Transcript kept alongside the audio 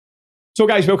So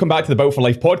guys, welcome back to the Built for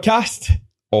Life podcast.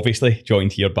 Obviously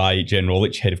joined here by Jen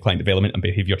Rolich, Head of Client Development and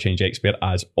Behaviour Change Expert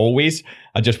as always.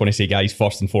 I just want to say guys,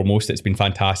 first and foremost, it's been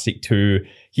fantastic to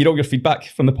hear all your feedback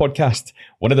from the podcast.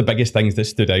 One of the biggest things that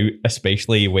stood out,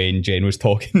 especially when Jen was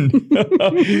talking,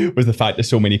 was the fact that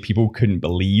so many people couldn't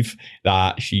believe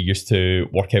that she used to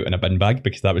work out in a bin bag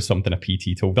because that was something a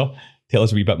PT told her. Tell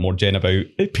us a wee bit more, Jen, about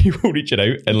people reaching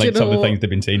out and like some of the things they've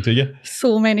been saying to you.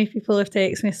 So many people have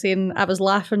texted me saying I was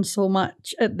laughing so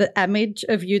much at the image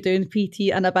of you doing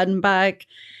PT in a bin bag.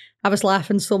 I was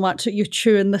laughing so much at you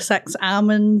chewing the 6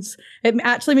 almonds. It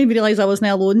actually made me realise I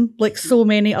wasn't alone. Like, so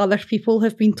many other people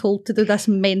have been told to do this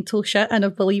mental shit and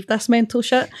have believed this mental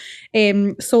shit.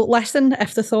 So listen,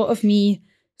 if the thought of me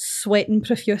sweating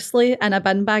profusely in a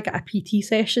bin bag at a PT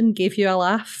session gave you a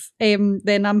laugh,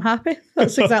 then I'm happy.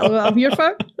 That's exactly what I'm here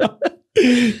for.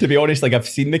 To be honest, like I've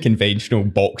seen the conventional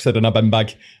boxer in a bin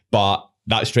bag, but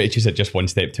that stretches it just one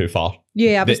step too far.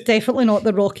 Yeah, I was definitely not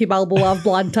the Rocky Balboa of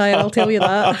Blantyre, I'll tell you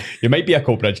that. You might be a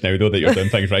Coatbridge now, though, that you're doing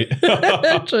things right.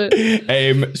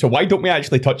 True. So why don't we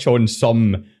actually touch on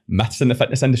some myths in the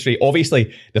fitness industry?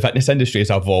 Obviously, the fitness industry has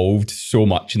evolved so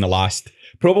much in the last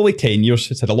probably 10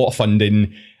 years. It's had a lot of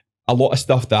funding, a lot of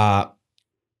stuff that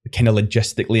kind of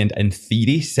logistically and in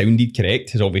theory sounded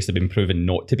correct has obviously been proven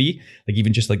not to be. Like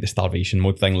even just like the starvation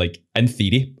mode thing, like in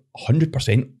theory,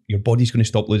 100% your body's going to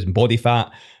stop losing body fat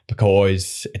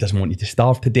because it doesn't want you to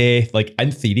starve to death. Like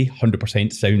in theory,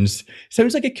 100%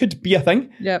 sounds like it could be a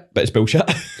thing, yep. But it's bullshit.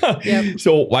 Yep.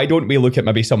 So why don't we look at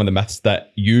maybe some of the myths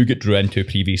that you get drew into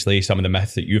previously, some of the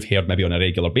myths that you've heard maybe on a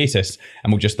regular basis,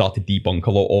 and we'll just start to debunk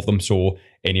a lot of them so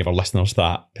any of our listeners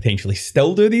that potentially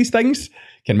still do these things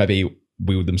can maybe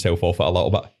wheel themselves off it a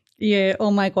little bit. Yeah,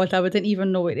 oh my God, I wouldn't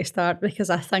even know where to start because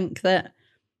I think that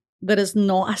there is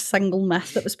not a single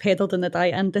myth that was peddled in the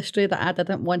diet industry that I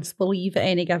didn't once believe at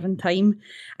any given time.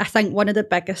 I think one of the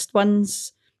biggest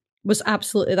ones was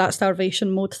absolutely that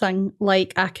starvation mode thing.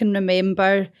 Like I can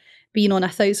remember being on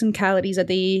 1,000 calories a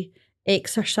day,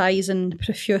 exercising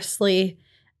profusely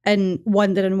and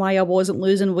wondering why I wasn't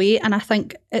losing weight. And I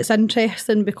think it's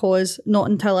interesting because not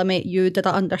until I met you did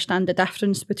I understand the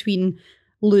difference between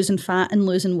losing fat and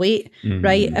losing weight,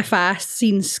 right? If I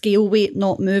seen scale weight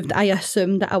not moved, I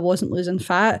assumed that I wasn't losing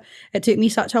fat. It took me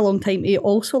such a long time to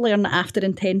also learn that after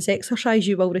intense exercise,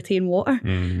 you will retain water.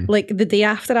 Like the day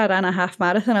after I ran a half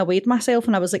marathon, I weighed myself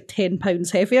and I was like 10 pounds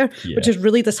heavier, which is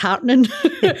really disheartening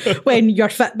when your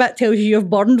Fitbit tells you you've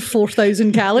burned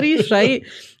 4,000 calories, right?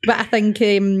 But I think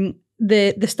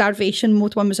the starvation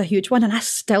mode one was a huge one, and I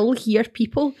still hear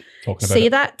people say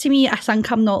that to me. I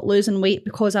think I'm not losing weight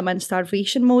because I'm in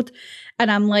starvation mode.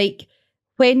 And I'm like,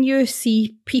 when you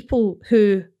see people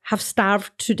who have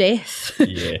starved to death,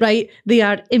 right, they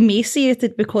are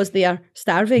emaciated because they are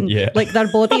starving. Like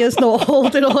their body is not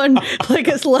holding on. Like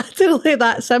it's literally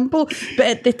that simple. But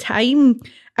at the time,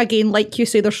 again, like you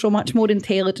say, there's so much more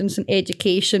intelligence and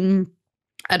education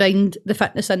around the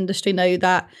fitness industry now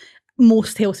that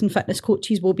most health and fitness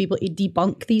coaches will be able to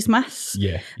debunk these myths.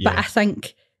 But I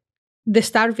think the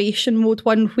starvation mode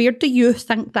one, where do you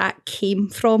think that came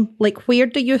from? Like, where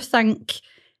do you think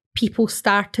people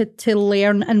started to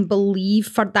learn and believe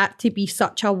for that to be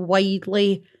such a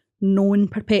widely known,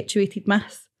 perpetuated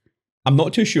myth? I'm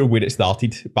not too sure where it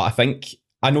started, but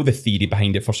I know the theory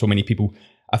behind it for so many people.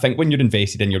 I think when you're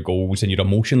invested in your goals and you're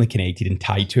emotionally connected and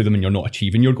tied to them and you're not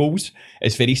achieving your goals,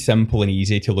 it's very simple and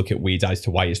easy to look at ways as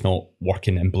to why it's not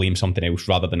working and blame something else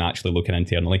rather than actually looking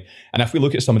internally. And if we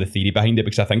look at some of the theory behind it,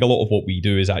 because I think a lot of what we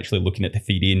do is actually looking at the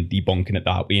theory and debunking it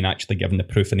that way and actually giving the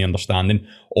proof and the understanding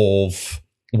of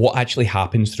what actually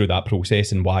happens through that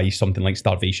process and why something like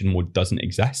starvation mode doesn't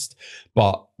exist,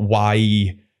 but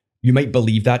why you might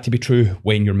believe that to be true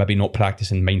when you're maybe not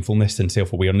practicing mindfulness and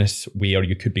self-awareness where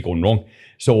you could be going wrong.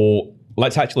 So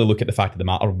let's actually look at the fact of the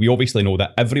matter. We obviously know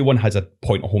that everyone has a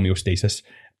point of homeostasis.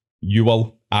 You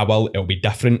will, I will, it'll be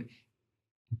different.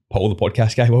 Paul, the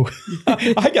podcast guy, will.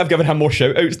 I think I've given him more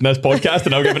shout-outs in this podcast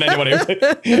than I've given anyone else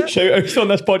shout-outs on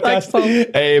this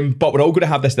podcast. But we're all going to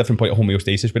have this different point of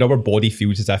homeostasis where our body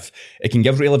feels as if it can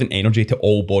give relevant energy to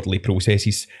all bodily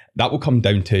processes. That will come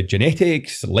down to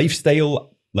genetics,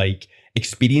 lifestyle, like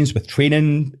experience with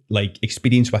training, like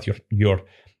experience with your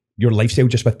lifestyle,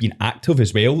 just with being active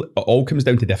as well. It all comes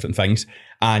down to different things.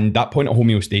 And that point of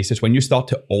homeostasis, when you start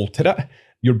to alter it,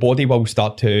 your body will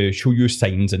start to show you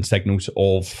signs and signals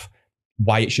of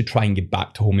why it should try and get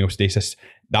back to homeostasis.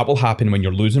 That will happen when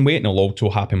you're losing weight, and it'll also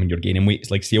happen when you're gaining weight.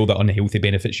 It's like, see all the unhealthy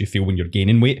benefits you feel when you're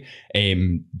gaining weight.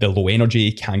 The low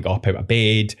energy, can't get up out of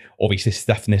bed, obviously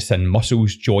stiffness in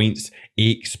muscles, joints,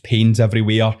 aches, pains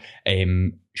everywhere,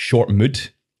 short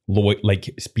mood. low, like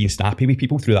being snappy with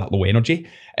people through that low energy.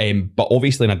 But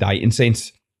obviously in a dieting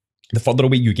sense, the further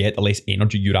away you get, the less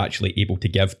energy you're actually able to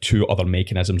give to other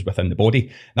mechanisms within the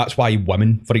body. That's why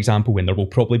women, for example, when there will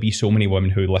probably be so many women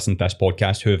who listen to this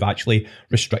podcast who have actually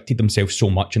restricted themselves so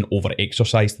much and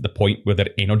over-exercised to the point where their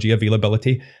energy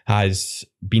availability has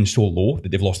been so low that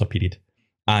they've lost their period.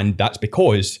 And that's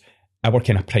because our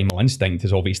kind of primal instinct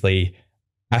is obviously,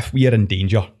 if we are in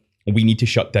danger, we need to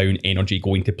shut down energy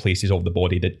going to places of the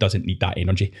body that doesn't need that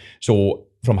energy. So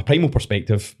from a primal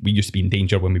perspective, we used to be in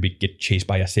danger when we would get chased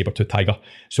by a saber-toothed tiger.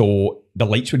 So the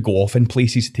lights would go off in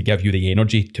places to give you the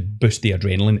energy to boost the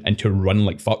adrenaline and to run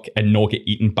like fuck and not get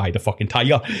eaten by the fucking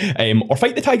tiger. Or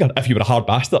fight the tiger if you were a hard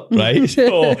bastard, right?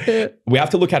 So we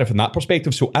have to look at it from that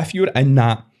perspective. So if you're in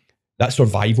that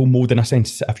survival mode, in a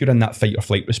sense, if you're in that fight or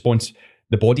flight response,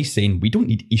 the body's saying, we don't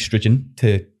need estrogen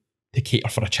to cater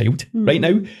for a child right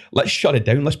now. Let's shut it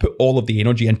down. Let's put all of the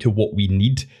energy into what we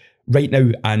need right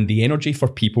now. And the energy for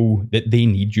people that they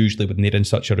need, usually when they're in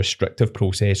such a restrictive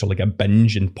process or like a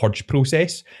binge and purge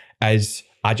process, is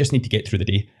I just need to get through the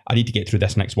day. I need to get through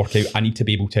this next workout. I need to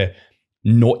be able to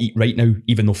not eat right now,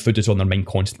 even though food is on their mind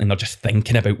constantly and they're just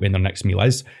thinking about when their next meal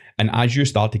is. And as you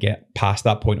start to get past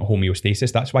that point of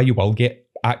homeostasis, that's why you will get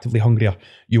actively hungrier.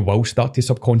 You will start to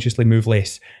subconsciously move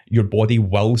less. Your body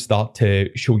will start to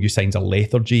show you signs of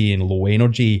lethargy and low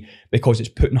energy because it's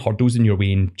putting hurdles in your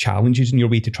way and challenges in your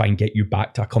way to try and get you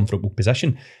back to a comfortable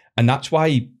position. And that's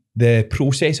why the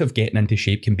process of getting into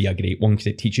shape can be a great one, because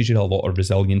it teaches you a lot of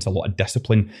resilience, a lot of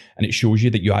discipline, and it shows you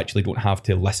that you actually don't have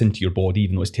to listen to your body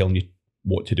even though it's telling you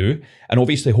what to do. And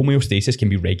obviously homeostasis can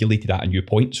be regulated at a new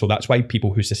point. So that's why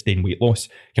people who sustain weight loss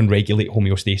can regulate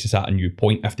homeostasis at a new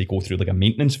point if they go through like a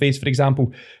maintenance phase, for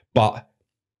example. But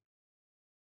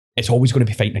it's always going to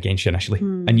be fighting against you initially.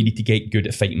 And you need to get good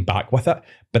at fighting back with it.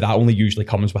 But that only usually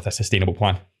comes with a sustainable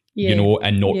plan. You know,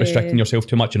 and not restricting yourself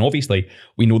too much. And obviously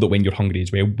we know that when you're hungry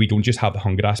as well, we don't just have the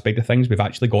hunger aspect of things. We've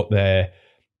actually got the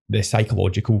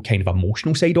psychological kind of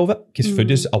emotional side of it, because food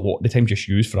is a lot of the time just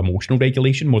used for emotional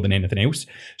regulation more than anything else.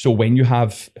 So when you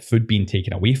have food being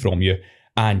taken away from you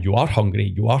and you are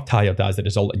hungry, you are tired as a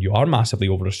result, and you are massively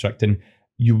over restricting,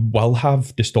 you will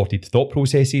have distorted thought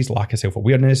processes, lack of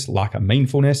self-awareness, lack of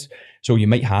mindfulness. So you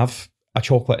might have a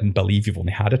chocolate and believe you've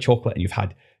only had a chocolate, and you've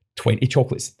had 20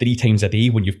 chocolates 3 times a day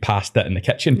when you've passed it in the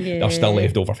kitchen. They're still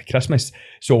left over for Christmas.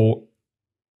 So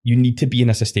you need to be in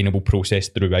a sustainable process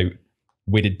throughout,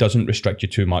 where it doesn't restrict you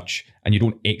too much and you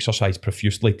don't exercise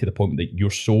profusely to the point that you're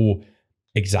so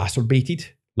exacerbated,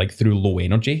 like through low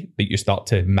energy, that you start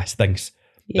to miss things.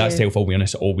 That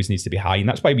self-awareness always needs to be high. And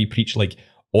that's why we preach like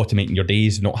automating your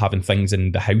days, not having things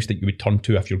in the house that you would turn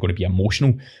to if you're going to be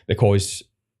emotional, because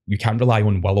you can't rely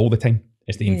on will all the time.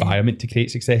 It's the environment to create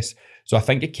success. So I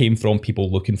think it came from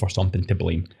people looking for something to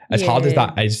blame. As hard as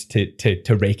that is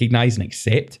to recognise and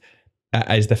accept,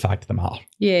 it is the fact of the matter.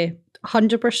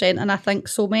 100%. And I think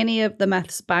so many of the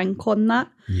myths bank on that.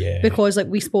 Because like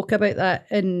we spoke about that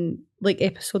in like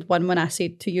episode 1 when I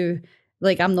said to you,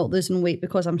 like, I'm not losing weight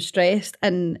because I'm stressed.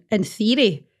 And in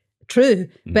theory, true,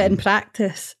 but in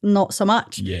practice, not so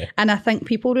much. And I think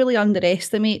people really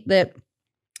underestimate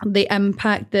the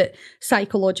impact that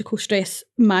psychological stress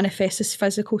manifests as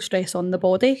physical stress on the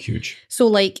body. Huge. So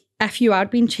like if you are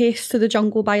being chased to the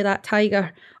jungle by that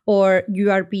tiger, or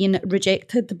you are being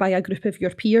rejected by a group of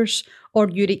your peers, or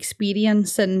you're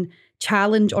experiencing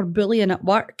challenge or bullying at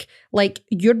work, like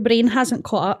your brain hasn't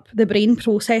caught up. The brain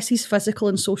processes physical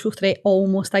and social threat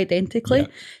almost identically.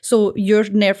 So your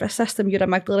nervous system, your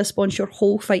amygdala response, your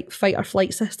whole fight or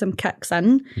flight system kicks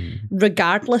in,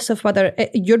 regardless of whether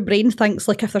your brain thinks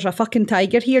like, if there's a fucking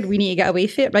tiger here, we need to get away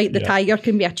from it, right? The tiger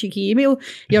can be a cheeky email.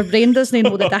 Your brain doesn't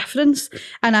know the difference.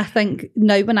 And I think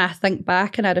now when I think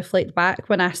back and I reflect back,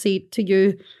 when I say to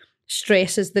you,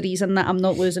 stress is the reason that I'm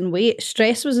not losing weight.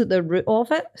 Stress was at the root of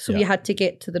it. So you had to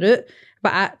get to the root.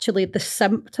 But actually the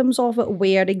symptoms of it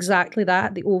were exactly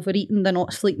that. The overeating, the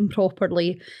not sleeping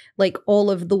properly, like all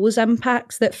of those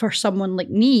impacts that for someone like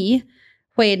me,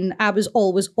 when I was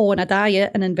always on a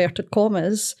diet, in inverted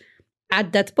commas, I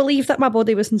did believe that my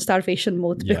body was in starvation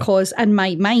mode because in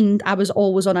my mind, I was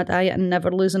always on a diet and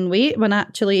never losing weight, when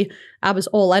actually I was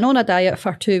all in on a diet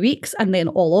for 2 weeks and then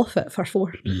all off it for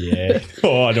 4.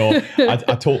 Oh, no, I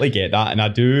totally get that. And I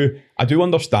do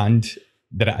understand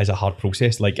that it is a hard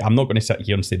process. Like, I'm not going to sit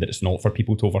here and say that it's not for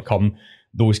people to overcome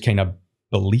those kind of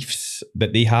beliefs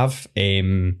that they have.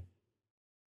 It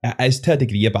is to a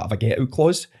degree a bit of a get out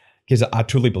clause. Because I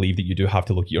truly believe that you do have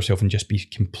to look at yourself and just be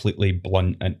completely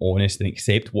blunt and honest and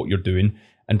accept what you're doing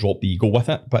and drop the ego with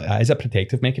it, but it is a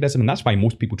protective mechanism, and that's why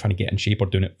most people trying to get in shape are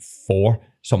doing it for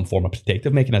some form of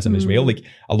protective mechanism as well. Like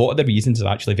a lot of the reasons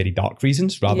are actually very dark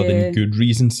reasons rather than good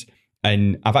reasons.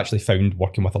 And I've actually found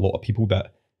working with a lot of people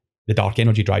that the dark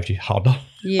energy drives you harder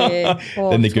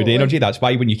than the good energy. That's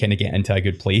why when you kind of get into a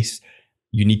good place,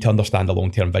 you need to understand the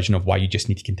long-term vision of why you just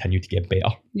need to continue to get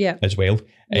better as well.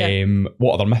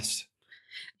 What other myths?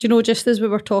 Do you know, just as we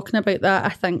were talking about that, I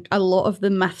think a lot of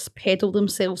the myths peddle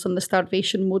themselves on the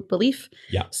starvation mode belief.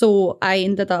 Yeah. So I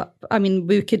ended up, I mean,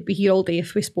 we could be here all day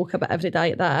if we spoke about every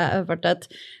diet that I ever did.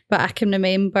 But I can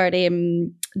remember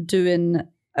doing,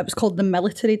 it was called the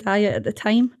military diet at the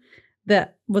time,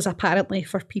 that was apparently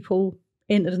for people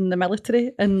entering the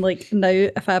military. And like now,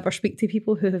 if I ever speak to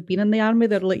people who have been in the army,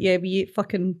 they're like, yeah, we eat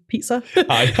fucking pizza.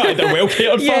 Aye, they're well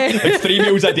catered for. Like 3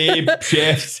 meals a day,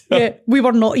 chefs. Yeah, we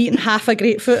were not eating half a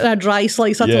grapefruit and a dry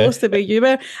slice of toast the way you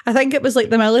were. I think it was like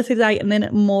the military diet, and then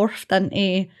it morphed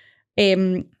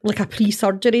into like a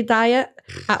pre-surgery diet.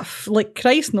 Like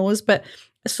Christ knows, but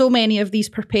so many of these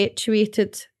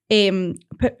perpetuated on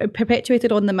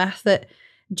the myth that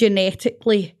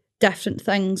genetically different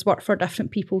things work for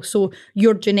different people. So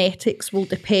your genetics will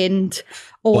depend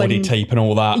on body type and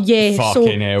all that. Yeah.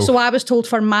 Fucking hell. So I was told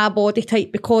for my body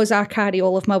type, because I carry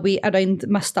all of my weight around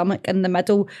my stomach in the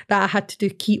middle, that I had to do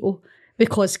keto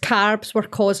because carbs were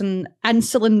causing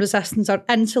insulin resistance or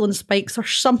insulin spikes or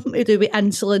something to do with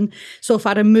insulin. So if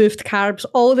I removed carbs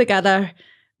altogether,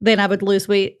 then I would lose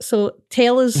weight. So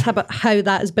tell us about how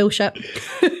that is bullshit.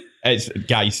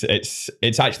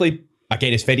 It's actually,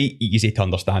 again, it's very easy to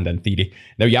understand in theory.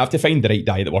 Now, you have to find the right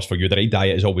diet that works for you. The right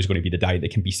diet is always going to be the diet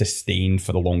that can be sustained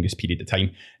for the longest period of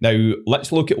time. Now,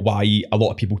 let's look at why a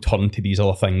lot of people turn to these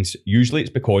other things. Usually it's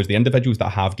because the individuals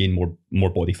that have gained more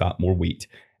body fat, more weight,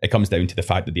 it comes down to the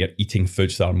fact that they're eating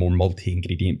foods that are more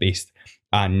multi-ingredient based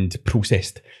and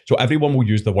processed. So everyone will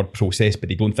use the word processed, but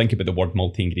they don't think about the word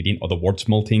multi-ingredient or the words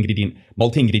multi-ingredient.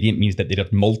 Multi-ingredient means that there are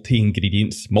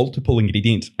multiple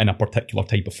ingredients in a particular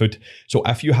type of food. So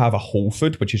if you have a whole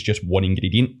food, which is just one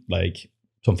ingredient, like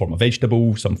some form of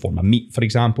vegetable, some form of meat, for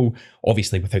example,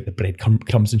 obviously without the bread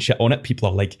crumbs and shit on it, people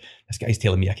are like, this guy's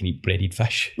telling me I can eat breaded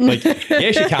fish. Like,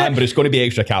 yes, you can, but it's going to be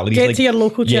extra calories. Get to your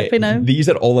local chippy now. These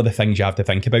are all of the things you have to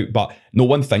think about, but no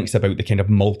one thinks about the kind of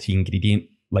multi-ingredient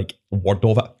like word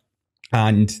of it.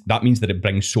 And that means that it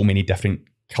brings so many different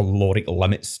caloric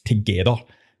limits together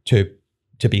to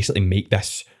basically make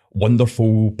this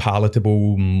wonderful,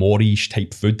 palatable, moreish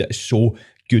type food that is so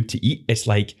good to eat. It's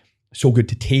like so good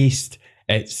to taste.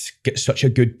 It's got such a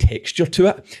good texture to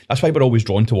it. That's why we're always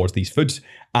drawn towards these foods.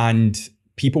 And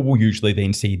people will usually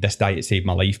then say, this diet saved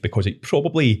my life because it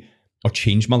probably, or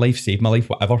changed my life, saved my life,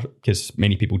 whatever. Because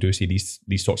many people do say these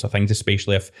sorts of things,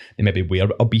 especially if they maybe were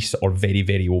obese or very,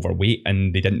 very overweight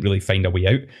and they didn't really find a way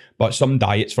out. But some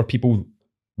diets for people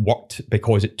worked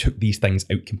because it took these things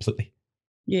out completely.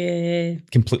 Yeah.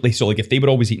 Completely. So like if they were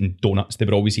always eating donuts, they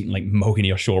were always eating like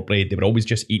mahogany or shortbread, they were always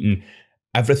just eating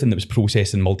everything that was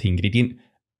processed and multi-ingredient.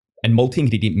 And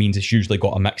multi-ingredient means it's usually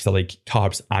got a mix of like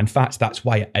carbs and fats. That's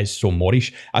why it is so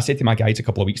moreish. I said to my guys a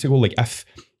couple of weeks ago, like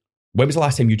when was the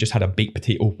last time you just had a baked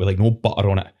potato with like no butter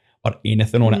on it or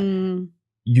anything on it?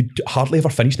 You hardly ever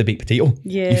finish the baked potato.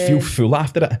 Yeah. You feel full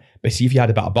after it. But see if you had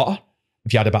a bit of butter,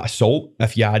 if you had a bit of salt,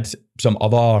 if you had some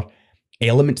other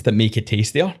elements that make it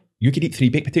tastier, you could eat 3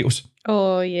 baked potatoes.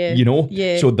 Oh, yeah. You know?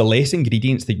 Yeah. So the less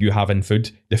ingredients that you have in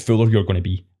food, the fuller you're going to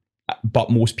be. But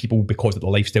most people, because of the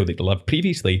lifestyle that they lived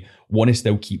previously, want to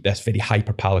still keep this very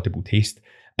hyper palatable taste.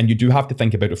 And you do have to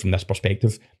think about it from this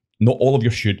perspective. Not all of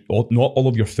your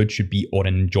food should be on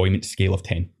an enjoyment scale of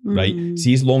 10, right?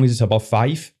 See, as long as it's above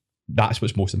 5, that's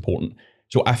what's most important.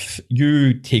 So if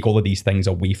you take all of these things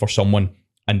away for someone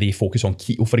and they focus on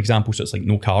keto, for example, so it's like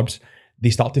no carbs,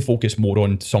 they start to focus more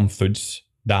on some foods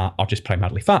that are just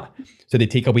primarily fat. So they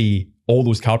take away all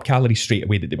those carb calories straight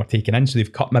away that they were taking in. So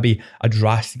they've cut maybe a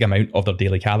drastic amount of their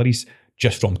daily calories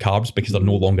just from carbs because they're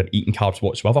no longer eating carbs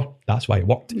whatsoever. That's why it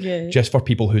worked. Yeah. Just for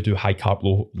people who do high carb,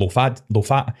 low fat.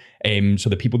 So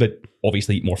the people that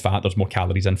obviously eat more fat, there's more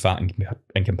calories in fat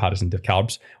in comparison to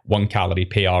carbs. 1 gram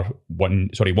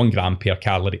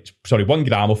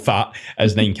of fat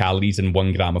is 9 calories and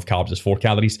 1 gram of carbs is 4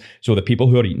 calories. So the people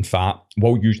who are eating fat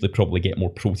will usually probably get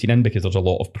more protein in because there's a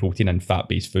lot of protein in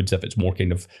fat-based foods if it's more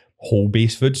kind of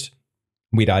whole-based foods.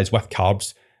 Whereas with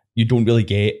carbs, you don't really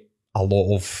get a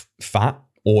lot of fat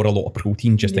or a lot of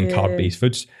protein just in carb-based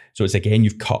foods. So it's again,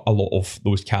 you've cut a lot of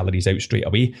those calories out straight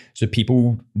away. So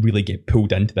people really get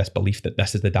pulled into this belief that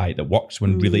this is the diet that works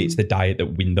when really it's the diet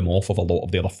that weaned them off of a lot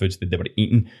of the other foods that they were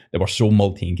eating that were so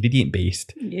multi-ingredient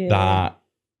based that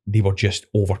they were just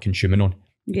over-consuming on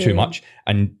too much.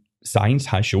 And science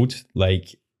has showed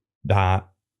like that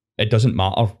it doesn't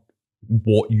matter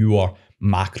what your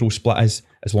macro split is,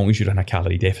 as long as you're in a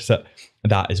calorie deficit,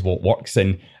 that is what works.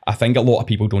 And I think a lot of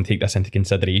people don't take this into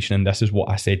consideration, and this is what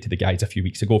I said to the guys a few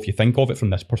weeks ago. If you think of it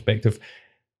from this perspective,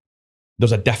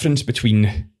 there's a difference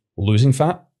between losing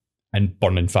fat and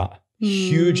burning fat.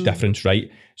 Huge difference, right?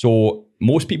 So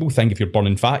most people think if you're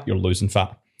burning fat, you're losing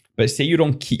fat. But say you're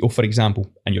on keto, for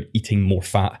example, and you're eating more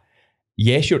fat.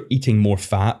 Yes, you're eating more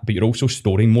fat, but you're also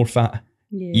storing more fat,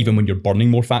 even when you're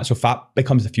burning more fat. So fat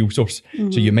becomes the fuel source.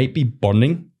 So you might be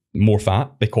burning more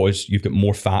fat because you've got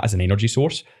more fat as an energy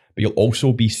source, but you'll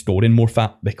also be storing more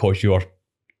fat because you're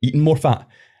eating more fat.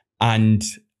 And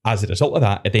as a result of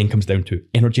that, it then comes down to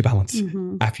energy balance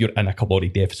if you're in a calorie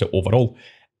deficit overall.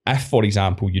 If, for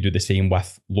example, you do the same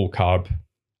with low fat,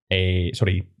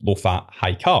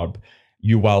 high carb,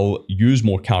 you will use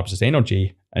more carbs as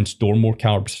energy and store more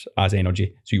carbs as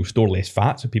energy. So you'll store less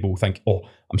fat. So people will think, oh,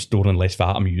 I'm storing less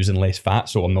fat, I'm using less fat,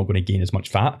 so I'm not going to gain as much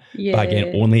fat. But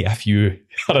again, only if you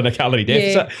are in a calorie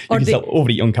deficit. You can still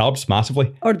overeat on carbs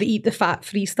massively. Or they eat the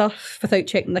fat-free stuff without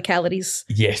checking the calories.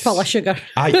 Yes. Full of sugar.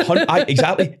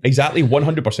 Exactly,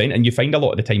 100%. And you find a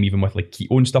lot of the time, even with like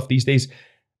keto and stuff these days,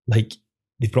 like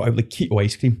they've brought out like keto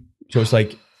ice cream. So it's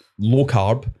like low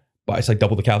carb, but it's like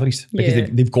double the calories because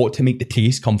they've got to make the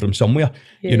taste come from somewhere,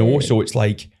 you know? So it's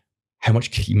like, how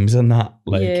much cream's in that?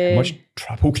 Like, how much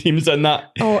triple cream's in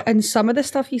that? Oh, and some of the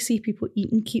stuff you see people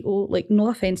eating keto, like, no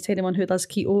offence to anyone who does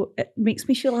keto, it makes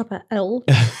me feel a bit ill.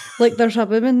 Like, there's a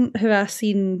woman who I've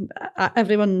seen,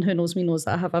 everyone who knows me knows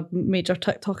that I have a major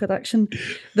TikTok addiction.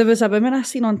 There was a woman I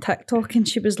seen on TikTok and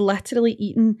she was literally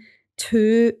eating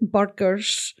 2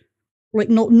 burgers, like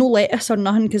no lettuce or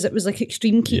nothing, because it was like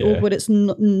extreme keto where it's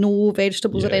no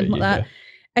vegetables or anything like that.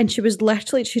 And she was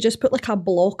literally, she just put like a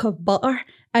block of butter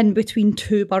in between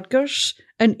 2 burgers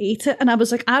and ate it. And I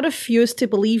was like, I refuse to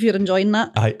believe you're enjoying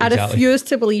that. I refuse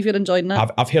to believe you're enjoying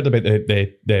that. I've heard about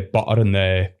the butter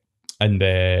and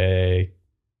the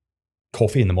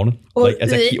coffee in the morning. Like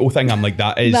as a keto thing, I'm like,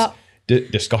 that is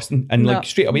disgusting. And like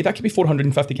straight away, that could be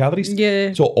 450 calories.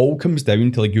 Yeah. So it all comes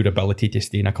down to like your ability to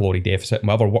stay in a calorie deficit. And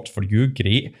whatever works for you,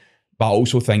 great. But I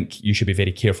also think you should be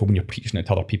very careful when you're preaching it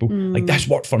to other people. Like, this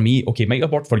worked for me. Okay, it might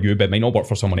have worked for you, but it might not work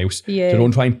for someone else. So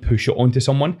don't try and push it onto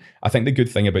someone. I think the good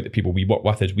thing about the people we work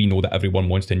with is we know that everyone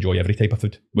wants to enjoy every type of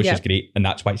food, which is great. And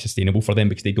that's why it's sustainable for them,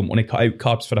 because they don't want to cut out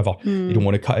carbs forever. They don't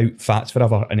want to cut out fats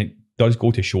forever. And it does go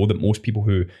to show that most people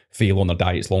who fail on their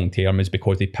diets long term is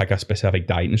because they pick a specific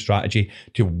dieting strategy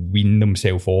to wean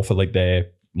themselves off of like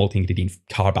the multi-ingredient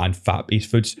carb and fat-based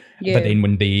foods. But then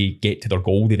when they get to their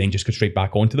goal, they then just go straight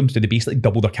back onto them. So they basically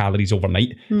double their calories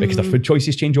overnight because their food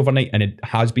choices change overnight. And it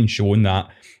has been shown that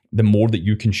the more that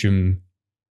you consume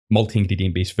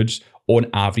multi-ingredient based foods, on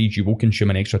average, you will consume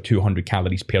an extra 200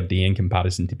 calories per day in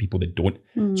comparison to people that don't.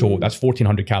 So that's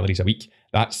 1,400 calories a week.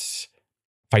 That's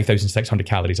 5,600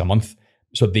 calories a month.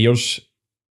 So there's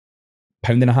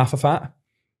 £1.50 of fat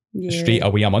straight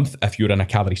away a month if you're in a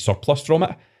calorie surplus from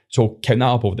it. So count that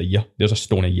up over the year. There's a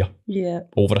stone a year.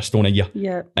 Over a stone a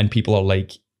year. And people are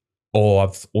like, oh,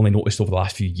 I've only noticed over the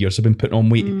last few years I've been putting on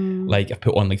weight. Like I've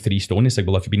put on like 3 stone. It's like,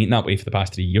 well, if you've been eating that way for the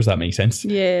past 3 years, that makes sense.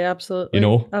 Yeah, absolutely. You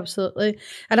know? Absolutely.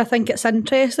 And I think it's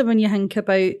interesting when you think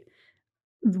about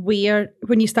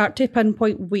when you start to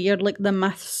pinpoint where like the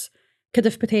myths could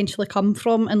have potentially come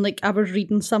from. And like I was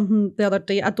reading something the other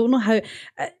day. I don't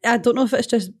know if it's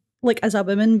just like as a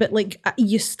woman, but like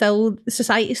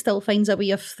society still finds a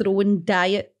way of throwing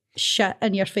diet shit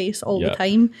in your face all the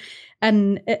time.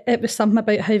 And it was something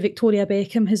about how Victoria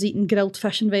Beckham has eaten grilled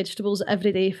fish and vegetables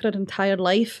every day for her entire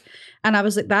life. And I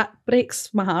was like, that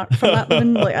breaks my heart for that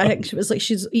woman. Like, I think she was like,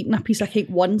 she's eaten a piece of cake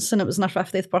once and it was on her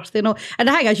 50th birthday. You know? And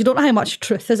the thing is, you don't know how much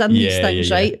truth is in these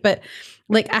things, right? But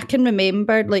like, I can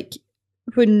remember like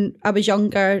when I was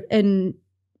younger and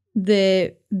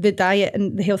the diet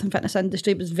and the health and fitness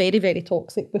industry was very, very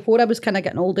toxic. Before I was kind of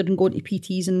getting older and going to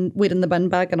PTs and wearing the bin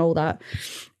bag and all that.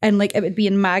 And like it would be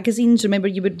in magazines. Remember,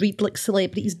 you would read like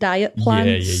celebrities' diet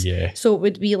plans. So it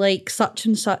would be like such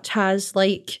and such has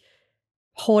like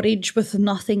porridge with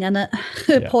nothing in it,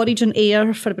 porridge and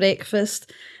air for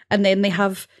breakfast. And then they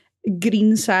have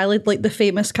green salad, like the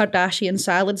famous Kardashian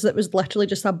salads that was literally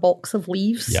just a box of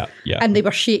leaves. And they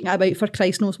were shaking it about for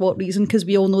Christ knows what reason, because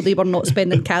we all know they were not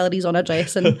spending calories on a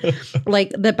dressing. Like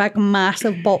the big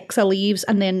massive box of leaves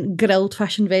and then grilled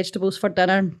fish and vegetables for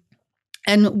dinner.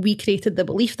 And we created the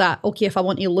belief that, okay, if I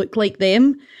want to look like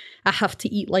them, I have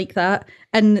to eat like that.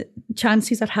 And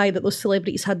chances are high that those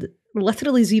celebrities had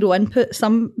literally zero input.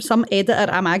 Some editor at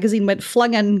a magazine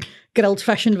flung in grilled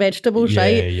fish and vegetables,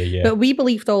 right? But we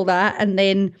believed all that. And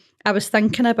then I was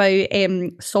thinking about,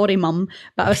 sorry mum,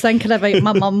 but I was thinking about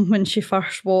my mum when she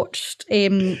first watched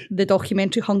the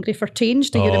documentary Hungry for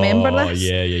Change. Do you remember this?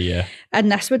 Yeah.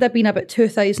 And this would have been about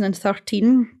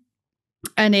 2013.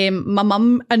 And my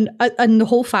mum and the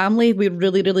whole family, we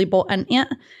really, really bought into it.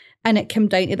 And it came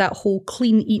down to that whole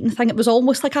clean eating thing. It was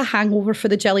almost like a hangover for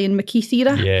the Gillian McKeith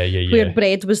era. Yeah. Where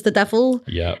bread was the devil.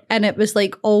 Yeah. And it was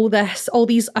like all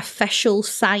these official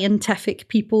scientific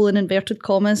people in inverted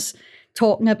commas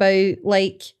talking about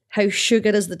like how sugar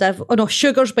is the devil. Oh no,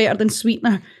 sugar's better than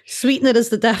sweetener. Sweetener is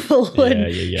the devil.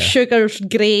 And sugar's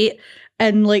great.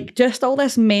 And like just all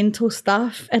this mental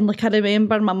stuff. And like I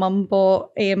remember my mum bought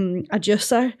a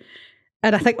juicer.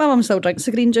 And I think my mum still drinks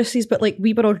the green juices, but like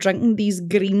we were all drinking these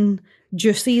green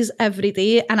juices every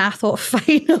day. And I thought,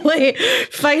 finally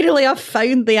I've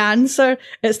found the answer.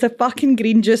 It's the fucking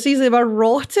green juices. They were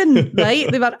rotten,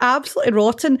 right? They were absolutely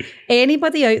rotten.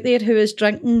 Anybody out there who is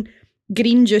drinking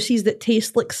green juices that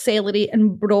taste like celery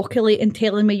and broccoli and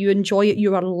telling me you enjoy it,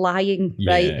 you are lying,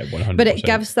 right? 100%. But it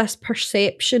gives this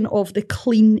perception of the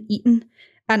clean eating.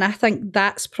 And I think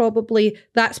that's probably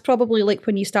like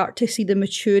when you start to see the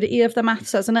maturity of the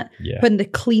maths, isn't it? Yeah. When the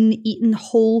clean eating,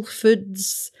 whole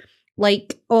foods,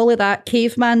 like all of that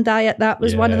caveman diet, that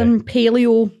was one of them,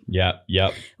 paleo.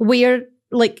 Yeah. Where,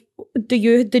 like,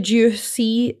 did you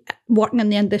see, working in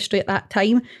the industry at that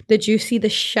time, did you see the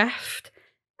shift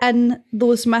in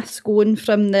those myths going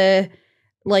from the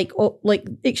like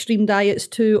extreme diets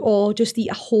to just eat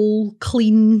a whole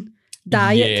clean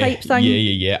diet type thing?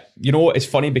 Yeah. You know, it's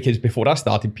funny because before I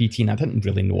started PTing, I didn't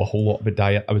really know a whole lot about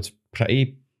diet. I was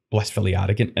pretty blissfully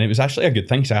arrogant, and it was actually a good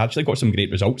thing because I actually got some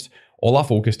great results. All I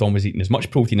focused on was eating as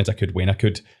much protein as I could when I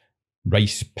could,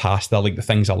 rice, pasta, like the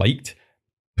things I liked,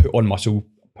 put on muscle,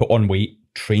 put on weight,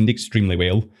 trained extremely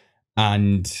well.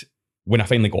 And when I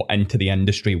finally got into the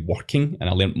industry working and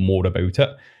I learned more about it,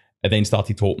 I then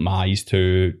started to open my eyes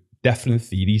to different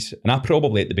theories. And I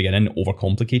probably at the beginning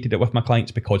overcomplicated it with my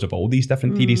clients because of all these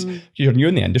different theories. You're new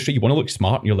in the industry, you want to look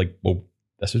smart, and you're like, well,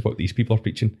 this is what these people are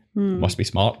preaching. You must be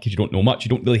smart because you don't know much. You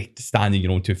don't really stand on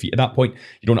your own 2 feet at that point.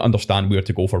 You don't understand where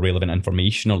to go for relevant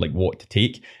information or like what to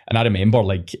take. And I remember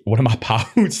like one of my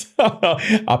pals,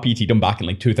 I PT'd him back in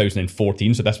like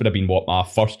 2014. So this would have been my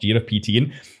first year of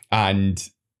PTing. And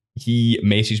he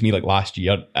messaged me like last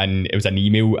year, and it was an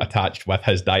email attached with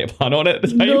his diet plan on it at the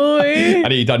time. No way.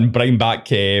 And he'd done bring back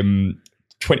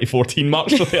 2014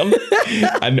 March return,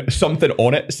 and something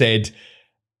on it said,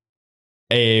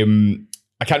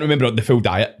 I can't remember the full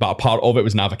diet, but a part of it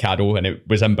was an avocado, and it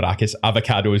was in brackets,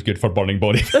 avocado is good for burning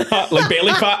body fat, like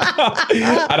belly fat.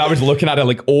 And I was looking at it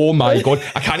like, oh my God,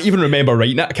 I can't even remember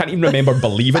writing it. I can't even remember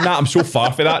believing that. I'm so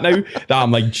far for that now that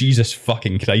I'm like, Jesus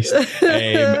fucking Christ.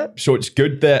 So it's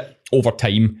good that over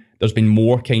time, there's been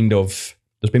more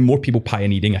people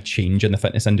pioneering a change in the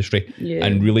fitness industry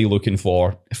and really looking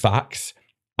for facts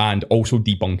and also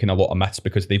debunking a lot of myths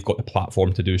because they've got the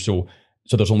platform to do so.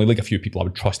 So there's only like a few people I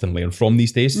would trust and learn from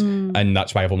these days. And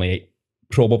that's why I've only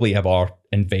probably ever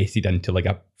invested into like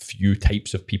a few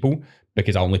types of people,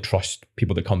 because I only trust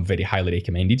people that come very highly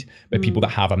recommended, but people that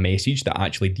have a message that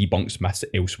actually debunks myths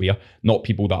elsewhere, not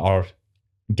people that are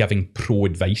giving pro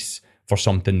advice for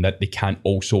something that they can't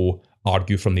also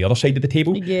argue from the other side of the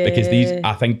table. Because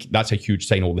I think that's a huge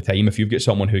sign all the time. If you've got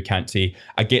someone who can't say,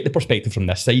 I get the perspective from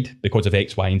this side because of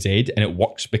X, Y, and Z, and it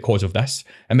works because of this.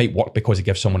 It might work because it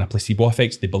gives someone a placebo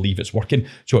effect. They believe it's working,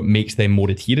 so it makes them more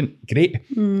adherent. Great.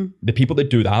 The people that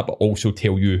do that, but also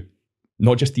tell you,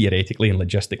 not just theoretically and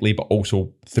logistically, but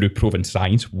also through proven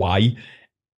science, why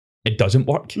it doesn't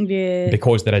work.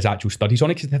 Because there is actual studies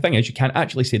on it. Because the thing is, you can't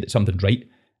actually say that something's right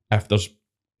if there's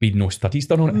been no studies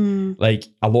done on it. Like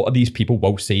a lot of these people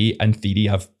will say, in theory,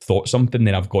 I've thought something,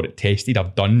 then I've got it tested,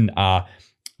 I've done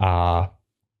a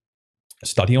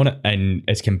study on it, and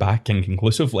it's come back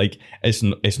inconclusive. Like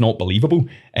it's not believable,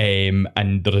 and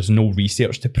there is no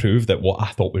research to prove that what I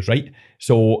thought was right.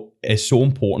 So it's so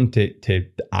important to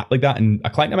act like that. And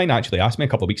a client of mine actually asked me a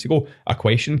couple of weeks ago a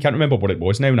question, can't remember what it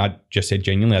was now, and I just said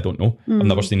genuinely, I don't know. I've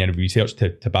never seen any research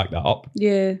to back that up.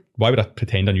 Why would I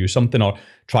pretend I knew something or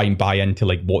try and buy into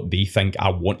like what they think I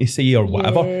want to say or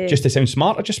whatever just to sound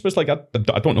smart? I just was like, I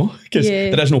don't know, because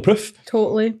there is no proof.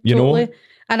 Totally. You know?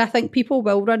 And I think people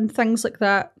will run things like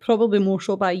that, probably more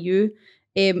so by you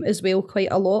as well, quite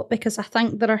a lot, because I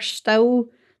think there are still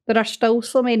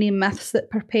so many myths that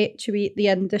perpetuate the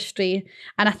industry.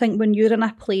 And I think when you're in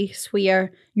a place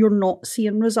where you're not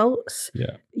seeing results,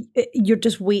 you're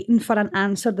just waiting for an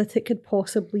answer that it could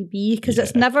possibly be, because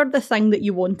it's never the thing that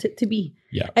you want it to be.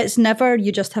 It's never,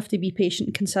 you just have to be patient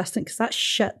and consistent, because that's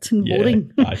shit and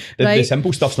boring. The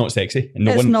simple stuff's not sexy. And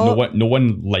no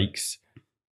one likes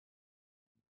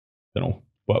don't know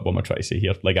what am I trying to say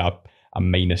here? Like a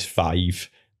 -5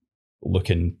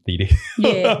 looking theory.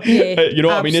 Yeah, you know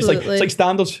what I mean? absolutely. It's like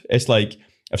standards. It's like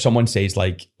if someone says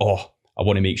like, oh, I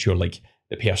want to make sure like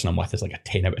the person I'm with is like a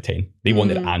 10 out of 10. They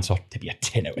want their answer to be a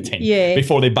 10 out of 10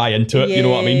 before they buy into it. You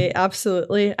know what I mean?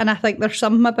 Absolutely. And I think there's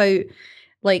something about,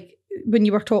 like, when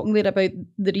you were talking there about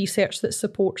the research that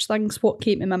supports things, what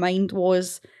came to my mind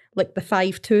was like the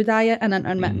 5-2 diet and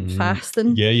intermittent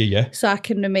fasting. Yeah. So I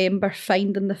can remember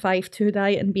finding the 5-2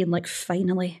 diet and being like,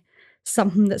 finally,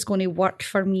 something that's going to work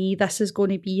for me. This is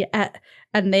going to be it.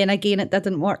 And then again, it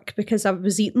didn't work because I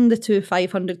was eating the 2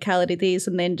 500-calorie days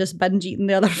and then just binge eating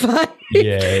the other 5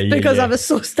 because I was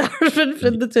so starving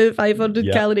from the 2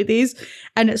 500-calorie days.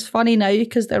 And it's funny now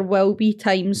because there will be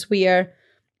times where,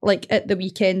 like at the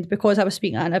weekend, because I was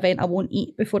speaking at an event, I won't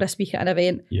eat before I speak at an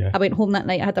event. I went home that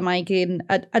night, I had a migraine,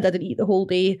 I didn't eat the whole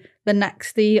day. The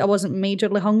next day, I wasn't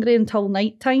majorly hungry until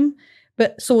nighttime.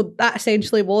 But so that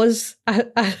essentially was a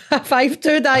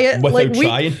 5-2 diet.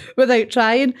 Without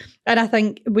trying. And I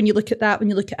think when you look at that, when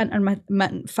you look at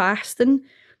intermittent fasting,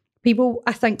 people,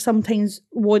 I think, sometimes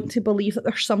want to believe that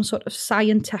there's some sort of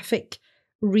scientific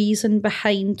reason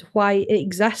behind why it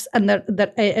exists and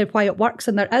why it works,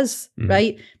 and there is,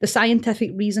 right? The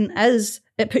scientific reason is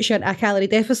it puts you into a calorie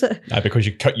deficit. Because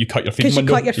you cut your feeding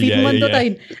window. You cut your feeding window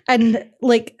down. And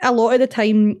like a lot of the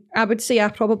time, I would say I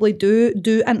probably do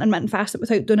intermittent fasting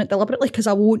without doing it deliberately because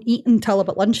I won't eat until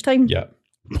about lunchtime. Yeah.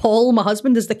 Paul, my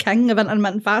husband, is the king of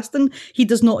intermittent fasting. He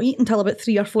does not eat until about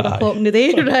 3 or 4 o'clock in the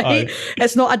day, right?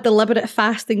 It's not a deliberate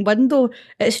fasting window.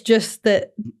 It's just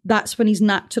that's when he's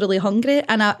naturally hungry.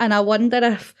 And I wonder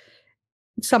if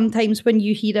sometimes when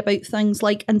you hear about things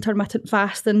like intermittent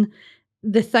fasting,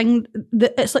 the thing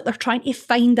that it's like they're trying to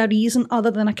find a reason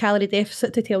other than a calorie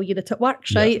deficit to tell you that it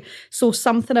works, right? So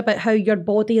something about how your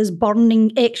body is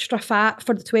burning extra fat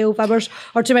for the 12 hours,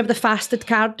 or do you remember the fasted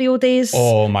cardio days?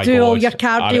 Oh my god! Do all your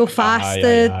cardio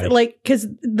fasted, like, because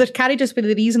there can't just be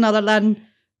the reason other than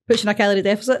pushing a calorie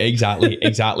deficit. Exactly.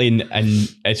 And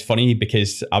it's funny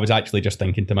because I was actually just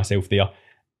thinking to myself there,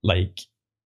 like,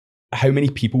 how many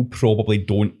people probably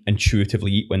don't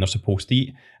intuitively eat when they're supposed to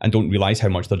eat and don't realise how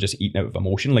much they're just eating out of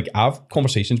emotion. Like, I have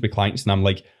conversations with clients and I'm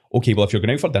like, okay, well, if you're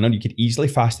going out for dinner, you could easily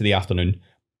fast to the afternoon,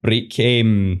 break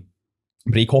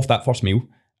off that first meal,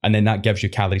 and then that gives you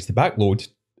calories to backload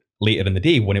later in the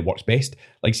day when it works best.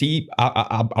 Like, see,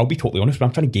 I'll be totally honest, when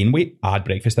I'm trying to gain weight, I add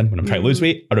breakfast in. When I'm trying to lose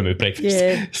weight, I remove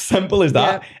breakfast. Simple as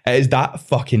that. It is that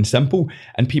fucking simple.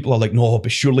 And people are like, no,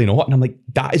 but surely not. And I'm like,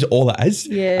 that is all it is.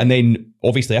 And then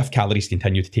obviously if calories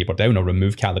continue to taper down, or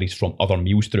remove calories from other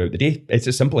meals throughout the day, it's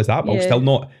as simple as that. But I'll still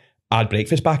not add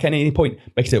breakfast back in at any point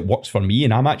because it works for me,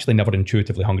 and I'm actually never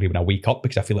intuitively hungry when I wake up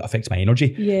because I feel it affects my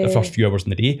energy the first few hours in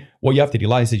the day. What you have to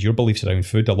realise is your beliefs around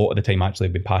food a lot of the time actually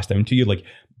have been passed down to you. Like,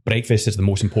 breakfast is the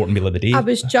most important meal of the day. I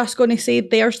was just going to say,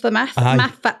 there's the myth.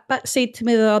 My Fitbit said to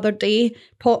me the other day,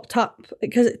 popped up,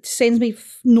 because it sends me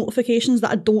notifications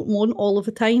that I don't want all of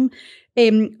the time.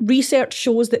 Research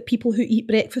shows that people who eat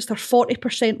breakfast are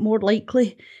 40% more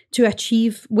likely to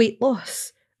achieve weight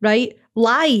loss, right?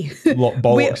 Lie.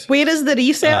 Where is the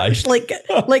research? Like,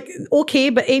 okay,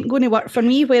 but ain't going to work for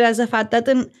me. Whereas if I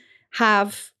didn't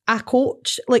have a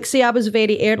coach, like say I was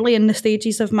very early in the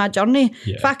stages of my journey,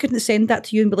 if I couldn't send that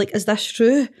to you and be like, is this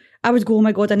true? I would go, oh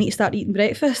my God, I need to start eating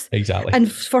breakfast. Exactly. And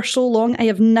for so long, I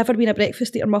have never been a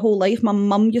breakfast eater my whole life. My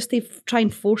mum used to try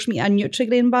and force me a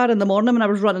Nutri-Grain bar in the morning when I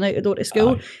was running out the door to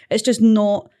school. It's just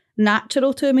not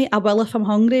natural to me. I will if I'm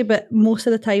hungry, but most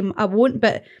of the time I won't.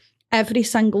 But every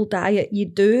single diet you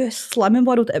do, Slimming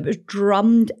World, it was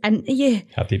drummed into you.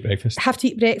 Have to eat breakfast.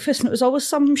 And it was always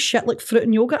some shit like fruit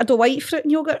and yogurt. I don't want to eat fruit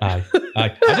and yogurt. I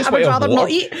would rather not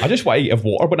eat. I just want to eat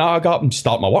water when I get up and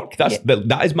start my work.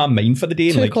 That is my mind for the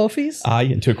day. 2 coffees.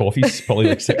 And 2 coffees, probably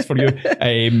like 6 for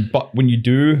you. But when you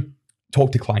do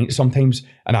talk to clients sometimes,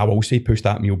 and I will say push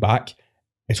that meal back,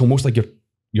 it's almost like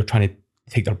you're trying to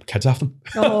take their kids off them.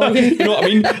 You know what I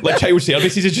mean? Like child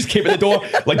services just came at the door.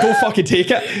 Like, don't fucking take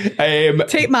it.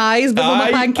 Take my eyes before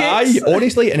my pancakes.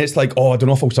 Honestly, and it's like, I don't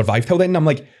know if I'll survive till then. And I'm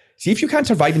like, see, if you can't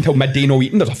survive until midday no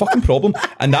eating, there's a fucking problem.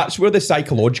 And that's where the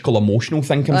psychological, emotional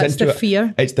thing comes into it.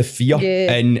 Fear. It's the fear.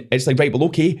 And it's like, right, well,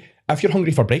 okay, if you're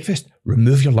hungry for breakfast,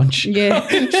 remove your lunch. Switch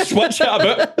it a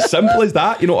bit. Simple as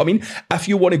that. You know what I mean? If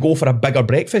you want to go for a bigger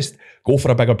breakfast, go for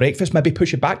a bigger breakfast. Maybe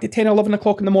push it back to 10 or 11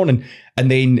 o'clock in the morning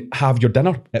and then have your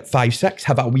dinner at 5, 6,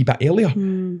 have it a wee bit earlier.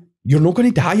 You're not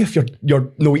going to die if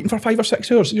you're not eating for 5 or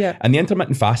 6 hours. And the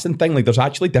intermittent fasting thing, like, there's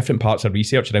actually different parts of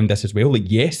research around this as well. Like,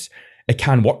 yes, it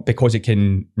can work because it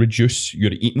can reduce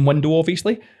your eating window,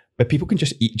 obviously. but people can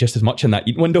just eat just as much in that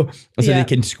eating window. And so they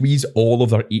can squeeze all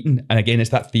of their eating. And again, it's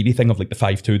that theory thing of like the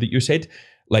 5-2 that you said.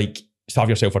 Like, starve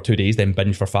yourself for 2 days, then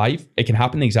binge for 5. It can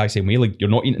happen the exact same way. Like, you're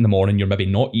not eating in the morning, you're maybe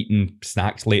not eating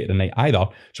snacks late at the night either.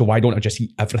 So why don't I just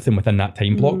eat everything within that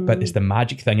time block? But it's the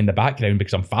magic thing in the background,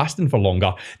 because I'm fasting for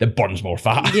longer, that burns more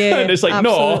fat. Yeah, and it's like,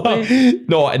 absolutely.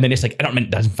 no. And then it's like,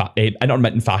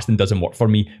 intermittent fasting doesn't work for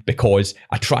me, because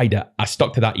I tried it. I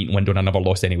stuck to that eating window and I never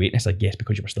lost any weight. And it's like, yes,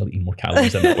 because you were still eating more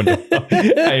calories in that window.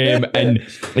 And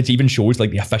it even shows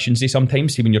like the efficiency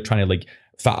sometimes. See, when you're trying to like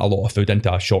fit a lot of food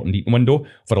into a shortened eating window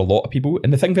for a lot of people.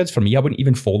 And the thing is, for me, I wouldn't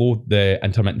even follow the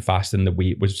intermittent fasting the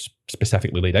way it was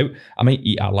specifically laid out. I might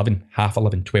eat at 11, half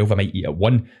 11, 12. I might eat at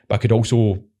 1, but I could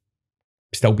also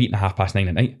still be eating at 9:30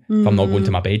 at night if I'm not going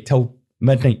to my bed till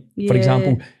midnight, for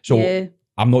example. So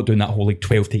I'm not doing that whole like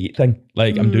 12 to 8 thing.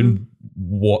 Like I'm doing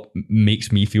what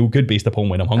makes me feel good based upon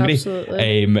when I'm hungry.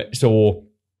 Absolutely. So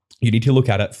you need to look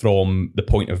at it from the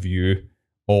point of view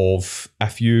of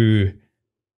if you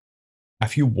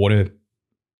want to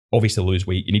obviously lose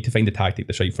weight, you need to find the tactic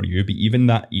that's right for you. But even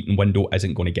that eating window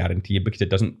isn't going to guarantee it, because it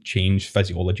doesn't change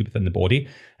physiology within the body.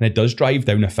 And it does drive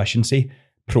down efficiency,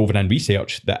 proven in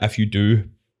research that if you do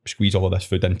squeeze all of this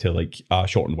food into like a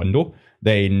shortened window,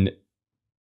 then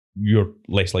you're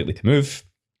less likely to move,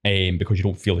 because you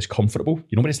don't feel as comfortable.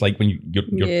 You know what it's like when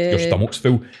your stomach's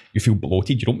full, you feel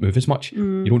bloated, you don't move as much,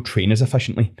 you don't train as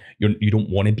efficiently, you don't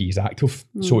want to be as active.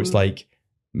 So it's like,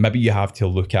 maybe you have to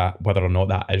look at whether or not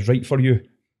that is right for you,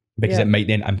 because it might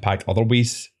then impact other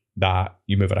ways that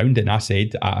you move around. And I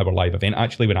said at our live event,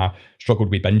 actually, when I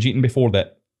struggled with binge eating before,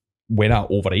 that when I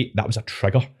overate, that was a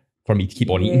trigger for me to keep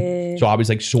on eating. So I was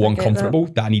like so uncomfortable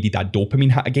that I needed that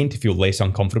dopamine hit again to feel less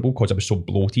uncomfortable, because I was so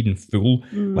bloated and full,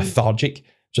 lethargic.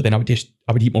 So then I would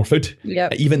eat more food.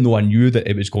 Even though I knew that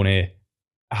it was going to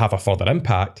have a further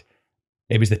impact,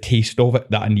 it was the taste of it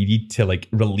that I needed to like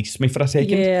release me for a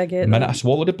second. Yeah, I get the minute I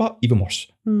swallowed it, but even worse.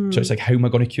 So it's like, how am I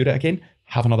going to cure it again?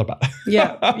 Have another bit.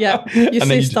 You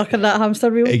stay stuck in that hamster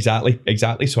wheel. Exactly.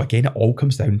 So again, it all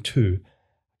comes down to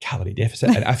calorie deficit.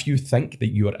 And if you think that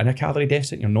you are in a calorie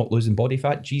deficit and you're not losing body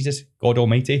fat, Jesus, God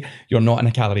almighty, you're not in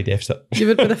a calorie deficit. You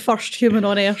would be the first human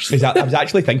on earth. I was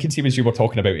actually thinking, see, as you were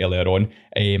talking about earlier on,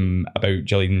 about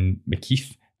Gillian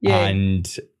McKeith. And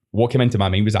what came into my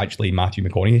mind was actually Matthew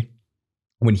McConaughey,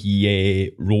 when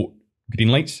he wrote Green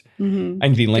Lights.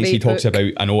 And Green Lights, he talks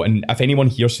about, I know, and if anyone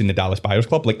here's seen the Dallas Buyers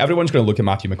Club, like everyone's going to look at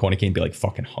Matthew McConaughey and be like,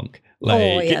 fucking hunk.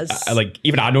 Like, like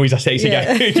even I know he's a sexy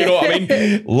guy. You know what I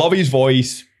mean? Love his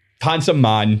voice, handsome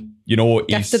man, you know.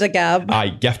 Gifted a gab.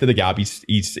 Gifted a gab.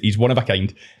 He's one of a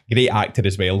kind. Great actor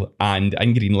as well. And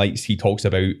in Green Lights, he talks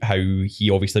about how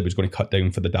he obviously was going to cut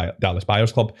down for the Dallas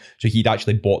Buyers Club. So he'd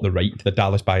actually bought the right to the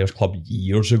Dallas Buyers Club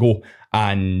years ago.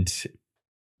 And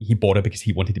he bought it because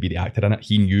he wanted to be the actor in it.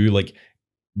 He knew like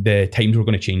the times were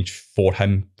going to change for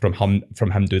him from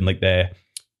him doing like the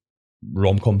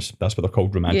rom-coms, that's what they're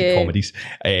called, romantic comedies,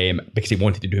 because he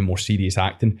wanted to do more serious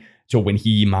acting. So when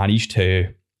he managed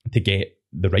to get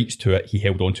the rights to it, he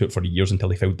held on to it for years until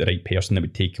he found the right person that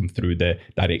would take him through the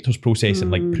director's process and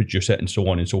like produce it and so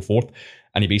on and so forth.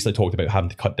 And he basically talked about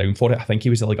having to cut down for it. I think he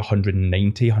was at like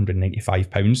 195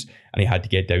 pounds, and he had to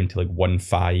get down to like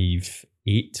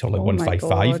 158 or like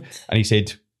 155. And he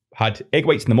said, had egg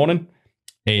whites in the morning,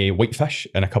 white fish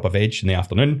and a cup of veg in the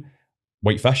afternoon,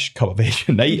 white fish, cup of veg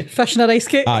at night. Fish and a rice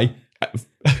cake. Aye.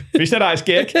 Fish and a rice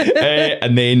cake.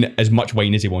 And then as much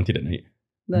wine as he wanted at night.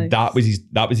 Nice.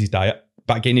 That was his diet.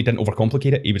 But again, he didn't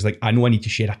overcomplicate it. He was like, I know I need to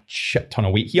share a shit ton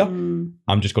of weight here.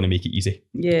 I'm just going to make it easy.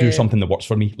 Do something that works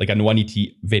for me. Like, I know I need to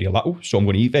eat very little, so I'm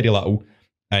going to eat very little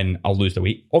and I'll lose the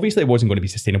weight. Obviously, it wasn't going to be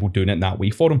sustainable doing it in that way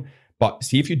for him. But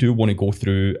see, if you do want to go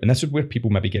through, and this is where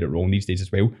people maybe get it wrong these days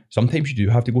as well, sometimes you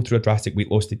do have to go through a drastic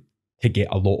weight loss to get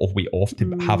a lot of weight off,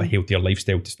 to have a healthier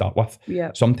lifestyle to start with.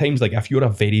 Sometimes, like if you're a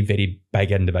very, very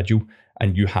big individual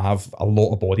and you have a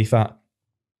lot of body fat,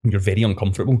 you're very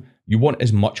uncomfortable, you want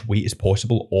as much weight as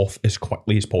possible off as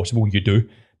quickly as possible. You do,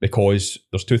 because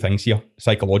there's two things here.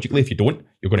 Psychologically, if you don't,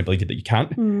 you're going to believe that you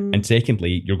can't. And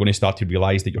secondly, you're going to start to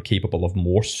realise that you're capable of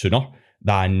more sooner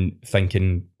than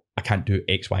thinking, I can't do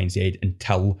X, Y, and Z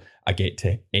until I get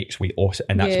to X weight loss.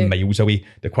 And that's miles away.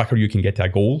 The quicker you can get to a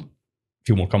goal,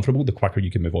 feel more comfortable, the quicker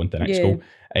you can move on to the next goal.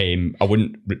 I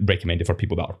wouldn't recommend it for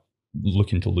people that are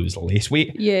looking to lose less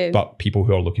weight, but people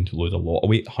who are looking to lose a lot of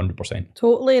weight, 100%.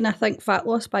 Totally. And I think fat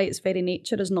loss by its very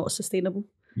nature is not sustainable.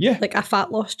 Like a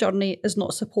fat loss journey is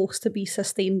not supposed to be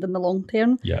sustained in the long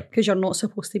term, because you're not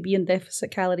supposed to be in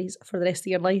deficit calories for the rest of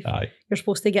your life. You're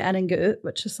supposed to get in and get out,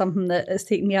 which is something that has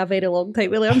taken me a very long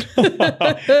time to learn.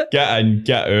 Get in,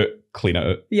 get out, clean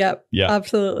it out.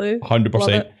 Absolutely.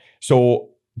 100%. So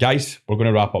guys, we're going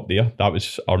to wrap up there. That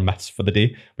was our myths for the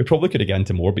day. We probably could have got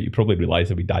into more, but you probably realise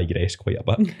that we digress quite a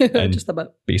bit. And just a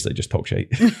bit. Basically just talk shite.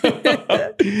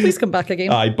 Please come back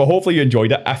again. Aye, but hopefully you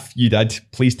enjoyed it. If you did,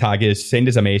 please tag us, send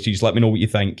us a message, let me know what you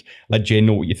think. Let Jen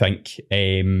know what you think.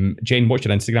 Jen, what's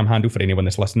your Instagram handle for anyone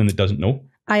that's listening that doesn't know?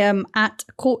 I am at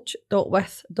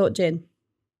coach.with.jen.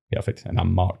 Perfect. And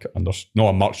I'm Mark I'm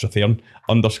Mark Strathern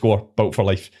 _ Built for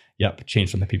Life. Yep,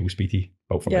 changed from the People's PT.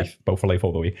 Built for Life. Built for Life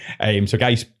all the way. So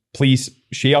guys, please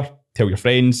share, tell your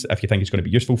friends if you think it's going to be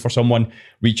useful for someone.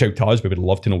 Reach out to us. We would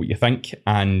love to know what you think.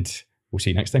 And we'll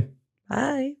see you next time.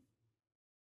 Bye.